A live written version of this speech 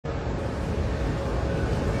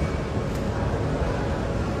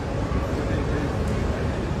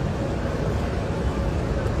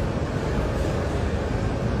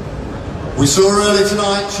We saw her earlier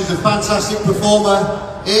tonight. She's a fantastic performer.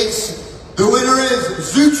 The winner is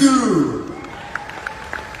Zuchu.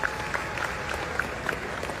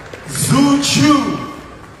 Zuchu.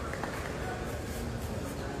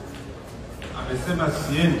 Amesema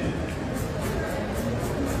siendi.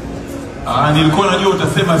 Nilikuwa najua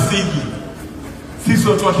utasema siji. Sisi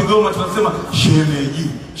watu wa Kigoma tunasema shemeji,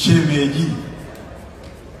 shemeji.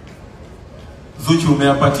 Zuchu,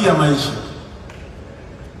 umeyapatia maisha.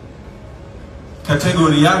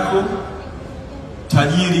 Kategori yako,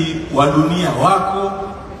 tajiri wa dunia wako.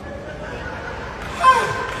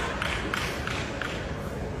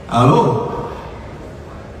 Alo?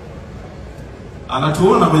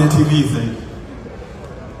 Anatuona kwenye TV zaidi.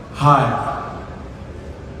 Haya.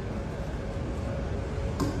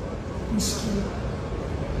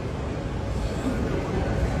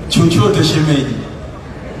 Chochote shemeji.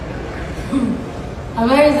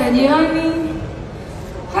 Habari za jioni.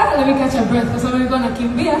 Let me catch a breath kwa sababu nilikuwa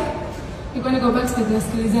nakimbia. Nilikuwa niko backstage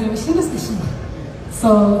nasikilizia nimeshinda sijashinda.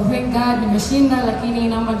 So thank God nimeshinda, lakini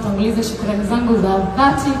naomba nitangulize shukrani zangu za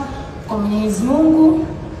dhati kwa Mwenyezi Mungu.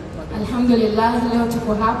 Alhamdulillah leo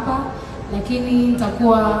tuko hapa, lakini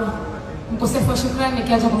nitakuwa mkosefu wa shukrani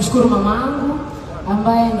nikiacha kumshukuru mama yangu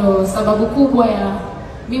ambaye ndo sababu kubwa ya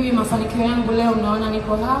mimi mafanikio yangu leo. Mnaona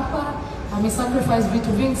niko hapa. Sacrifice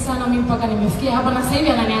vitu vingi sana mimi mpaka nimefikia hapa na sasa hivi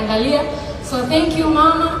ananiangalia. So thank you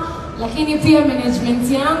mama. Lakini pia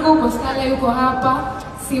management yangu, Bostale yuko hapa,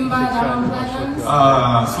 Simba Diamond Platnumz.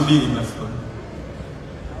 Subiri basi.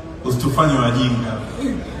 Usitufanye wajinga.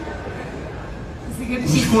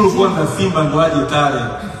 Shukuru kwanza Simba ndo aje tare.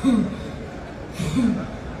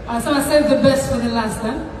 So I saved the best for the last,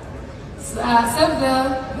 huh? Save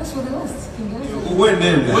the best for the last.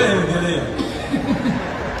 Uendelea.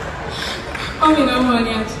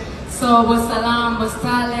 So Bosalam,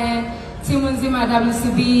 Bostale, timu nzima ya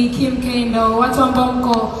WCB, Kim Kendo, watu ambao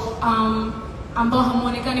mko ambao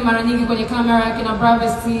hamuonekani mara nyingi kwenye kamera, kina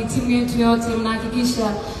Bravesty, timu yetu yote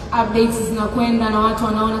mnahakikisha updates zinakwenda na watu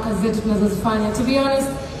wanaona kazi zetu tunazozifanya. To be honest,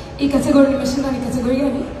 hii category nimeshinda. Ni category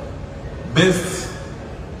gani? Best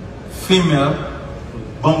Female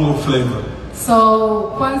Bongo Flavor. So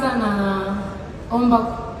kwanza naomba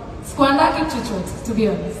sikuandaa kitu chochote, to be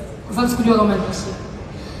honest, kwa sababu sikujua kama nitashinda.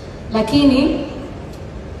 Lakini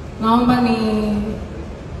naomba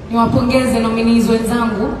niwapongeze nominees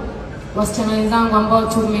wenzangu, wasichana wenzangu ambao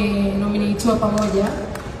tumenominatiwa pamoja.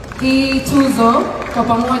 Hii tuzo kwa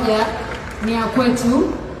pamoja ni ya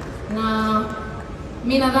kwetu, na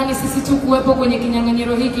mimi nadhani sisi tu kuwepo kwenye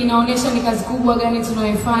kinyang'anyiro hiki inaonyesha ni kazi kubwa gani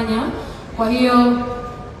tunayoifanya. Kwa hiyo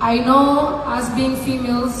I know as being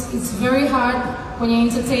females it's very hard kwenye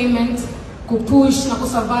entertainment kupush na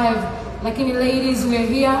kusurvive, lakini ladies, we are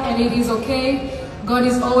here and it is okay. God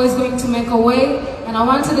is always going to make a way, and I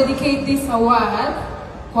want to dedicate this award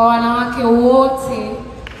kwa wanawake wote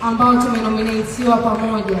ambao tumenominatiwa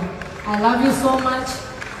pamoja. I love you so much.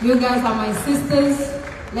 You guys are my sisters.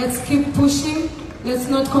 Let's keep pushing. Let's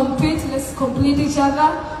not compete. Let's complete each other.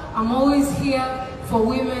 I'm always here for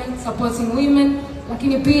women, supporting women.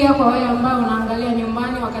 Lakini pia kwa wale ambao unaangalia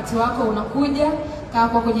nyumbani, wakati wako unakuja, kaa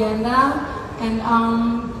kwa kujiandaa. And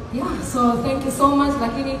yeah, so thank you so much.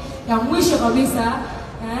 Lakini ya mwisho kabisa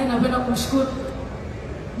napenda kumshukuru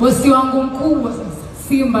bosi wangu mkubwa sasa,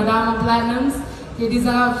 Simba Diamond Platnumz. He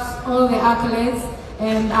deserves all the accolades,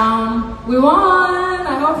 and we won.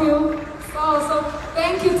 I hope you. So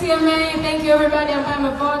thank you TMA, thank you everybody. I'm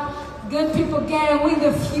involved. Good people can win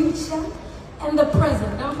the future and the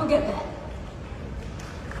present. Don't forget that.